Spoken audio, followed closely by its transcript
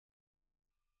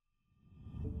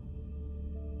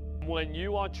when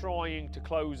you are trying to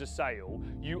close a sale,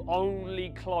 you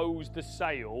only close the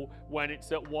sale when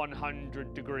it's at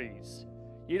 100 degrees.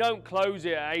 You don't close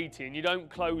it at 80 and you don't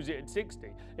close it at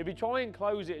 60. If you try and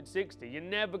close it at 60, you're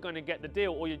never going to get the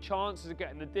deal, or your chances of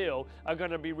getting the deal are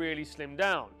going to be really slimmed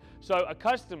down. So a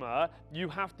customer, you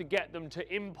have to get them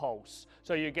to impulse.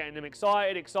 So you're getting them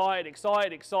excited,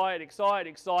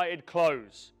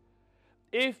 close.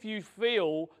 If you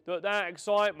feel that that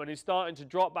excitement is starting to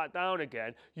drop back down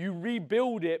again, you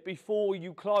rebuild it before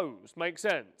you close. Make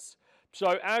sense?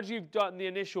 So as you've done the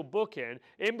initial booking,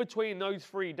 in between those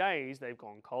 3 days, they've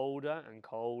gone colder and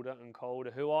colder and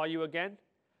colder. Who are you again?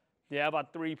 Yeah, I've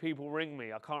had 3 people ring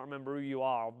me. I can't remember who you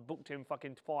are. I've booked in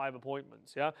fucking 5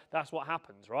 appointments, yeah? That's what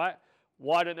happens, right?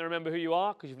 Why don't they remember who you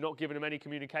are? Because you've not given them any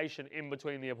communication in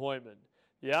between the appointment,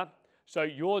 yeah? So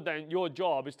your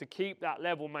job is to keep that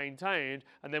level maintained,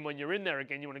 and then when you're in there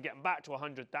again, you want to get them back to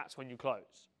 100, that's when you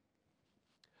close.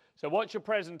 So what's your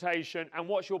presentation and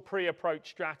what's your pre-approach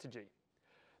strategy?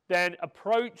 Then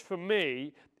approach for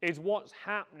me is what's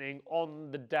happening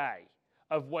on the day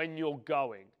of when you're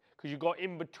going. Because you've got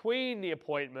in between the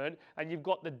appointment and you've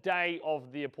got the day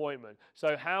of the appointment.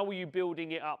 So how are you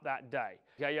building it up that day?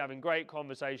 Okay, you're having great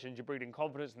conversations, you're breeding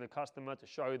confidence in the customer to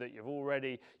show that you've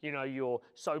already, you know, you're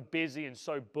so busy and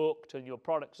so booked and your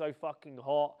product's so fucking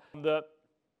hot that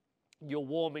you're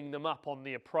warming them up on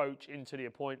the approach into the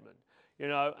appointment. You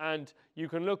know, and you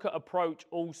can look at approach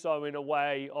also in a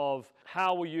way of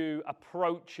how are you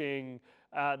approaching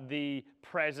the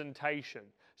presentation.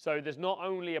 So there's not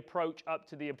only approach up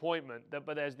to the appointment,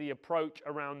 but there's the approach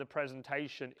around the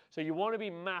presentation. So you want to be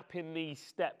mapping these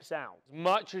steps out as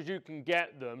much as you can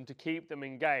get them to keep them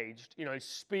engaged. You know,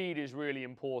 speed is really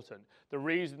important. The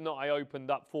reason that I opened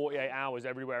up 48 hours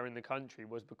everywhere in the country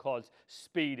was because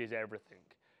speed is everything.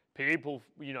 People,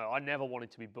 you know, I never wanted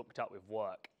to be booked up with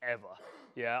work, ever.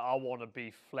 Yeah, I want to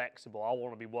be flexible. I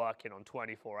want to be working on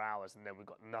 24 hours and then we've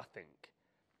got nothing.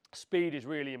 Speed is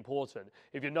really important.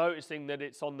 If you're noticing that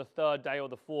it's on the 3rd day or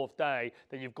the 4th day,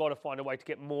 then you've got to find a way to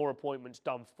get more appointments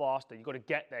done faster. You've got to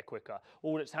get there quicker.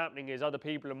 All that's happening is other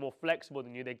people are more flexible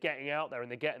than you. They're getting out there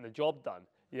and they're getting the job done.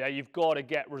 Yeah, you've got to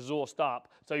get resourced up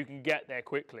so you can get there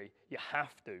quickly. You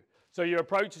have to. So your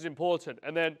approach is important.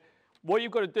 And then what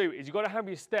you've got to do is you've got to have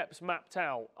your steps mapped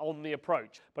out on the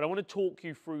approach. But I want to talk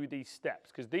you through these steps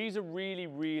because these are really,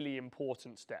 really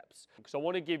important steps. Because I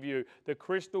want to give you the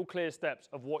crystal clear steps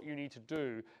of what you need to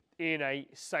do in a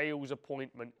sales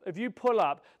appointment. If you pull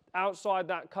up outside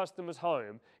that customer's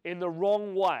home in the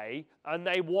wrong way and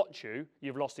they watch you,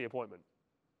 you've lost the appointment.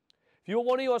 If you're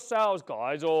one of your sales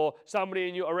guys or somebody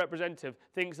in your representative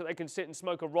thinks that they can sit and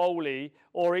smoke a rollie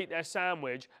or eat their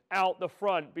sandwich out the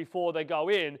front before they go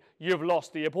in, you've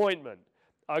lost the appointment.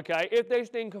 Okay, if they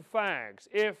stink of fags,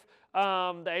 if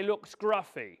they look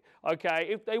scruffy, okay,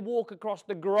 if they walk across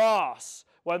the grass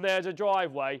when there's a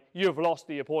driveway, you've lost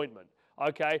the appointment.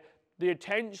 Okay, the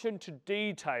attention to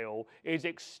detail is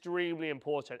extremely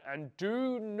important, and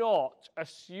do not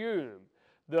assume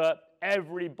that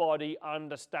everybody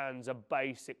understands a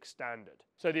basic standard.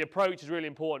 So the approach is really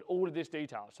important, all of this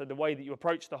detail. So the way that you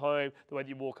approach the home, the way that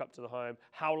you walk up to the home,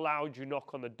 how loud you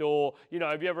knock on the door. You know,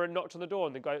 have you ever knocked on the door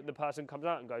and the person comes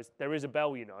out and goes, there is a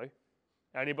bell, you know.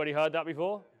 Anybody heard that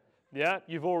before? Yeah,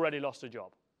 you've already lost a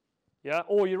job. Yeah,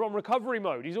 or you're on recovery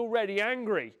mode, he's already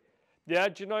angry. Yeah,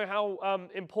 do you know how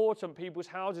important people's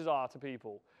houses are to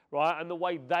people? Right, and the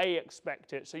way they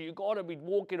expect it. So you've got to be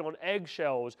walking on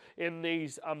eggshells in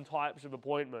these types of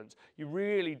appointments. You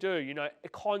really do, you know,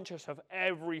 conscious of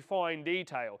every fine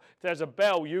detail. If there's a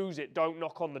bell, use it, don't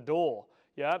knock on the door,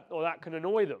 yeah, or that can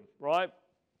annoy them, right?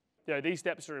 You know, these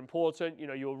steps are important. You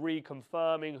know, you're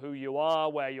reconfirming who you are,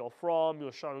 where you're from,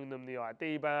 you're showing them the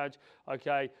ID badge,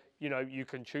 okay? You know, you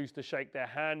can choose to shake their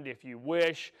hand if you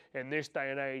wish. In this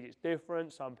day and age, it's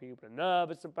different. Some people are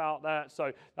nervous about that.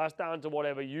 So that's down to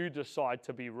whatever you decide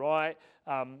to be right.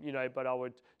 You know, but I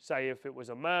would say if it was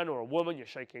a man or a woman, you're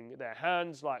shaking their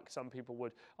hands. Like some people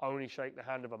would only shake the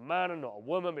hand of a man and not a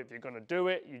woman. But if you're going to do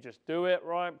it, you just do it,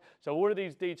 right? So all of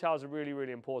these details are really,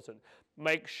 really important.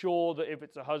 Make sure that if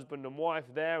it's a husband and wife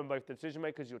there and both decision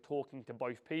makers, you're talking to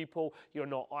both people. You're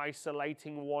not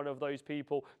isolating one of those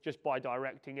people just by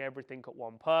directing everything at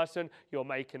one person. You're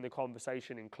making the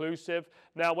conversation inclusive.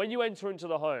 Now, when you enter into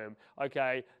the home,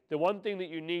 okay, the one thing that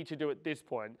you need to do at this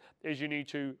point is you need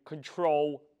to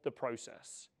control the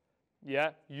process.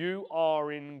 Yeah, you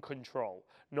are in control,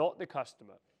 not the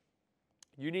customer.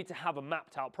 You need to have a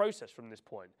mapped out process from this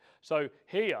point. So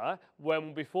here,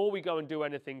 before we go and do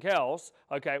anything else,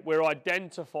 okay, we're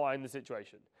identifying the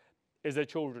situation. Is there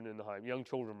children in the home, young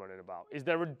children running about? Is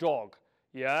there a dog?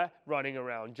 yeah, running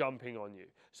around, jumping on you.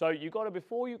 So you've got to,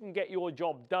 before you can get your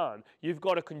job done, you've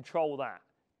got to control that,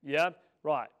 yeah?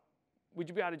 Right, would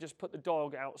you be able to just put the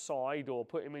dog outside or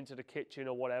put him into the kitchen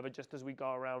or whatever, just as we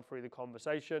go around through the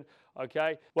conversation,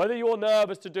 okay? Whether you're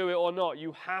nervous to do it or not,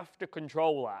 you have to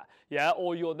control that, yeah?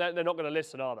 Or they're not going to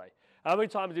listen, are they? How many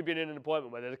times have you been in an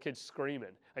appointment where there's a kid screaming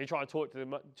and you're trying to talk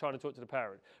to the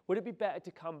parent? Would it be better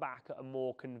to come back at a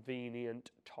more convenient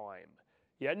time?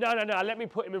 Yeah, no, let me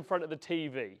put him in front of the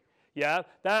TV. Yeah,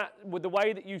 that, with the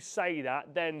way that you say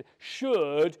that, then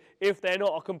should, if they're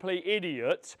not a complete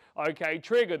idiot, okay,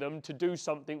 trigger them to do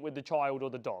something with the child or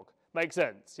the dog. Make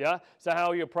sense, yeah? So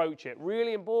how you approach it,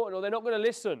 really important, or they're not going to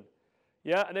listen.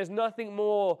 Yeah, and there's nothing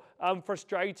more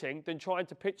frustrating than trying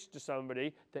to pitch to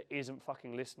somebody that isn't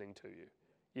fucking listening to you.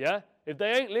 Yeah, if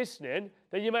they ain't listening,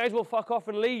 then you may as well fuck off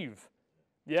and leave.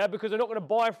 Yeah, because they're not going to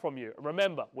buy from you. And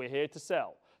remember, we're here to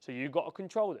sell. So you've got to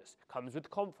control this. Comes with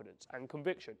confidence and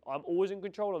conviction. I'm always in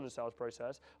control on the sales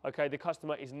process. Okay, the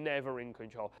customer is never in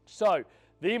control. So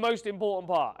the most important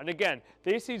part, and again,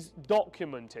 this is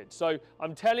documented. So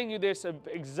I'm telling you this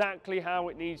exactly how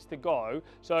it needs to go.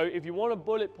 So if you want to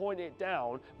bullet point it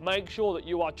down, make sure that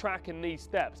you are tracking these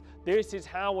steps. This is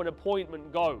how an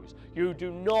appointment goes. You do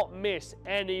not miss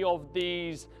any of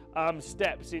these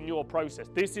steps in your process.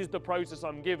 This is the process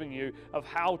I'm giving you of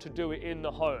how to do it in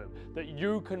the home that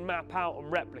you can map out and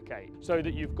replicate so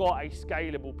that you've got a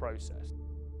scalable process.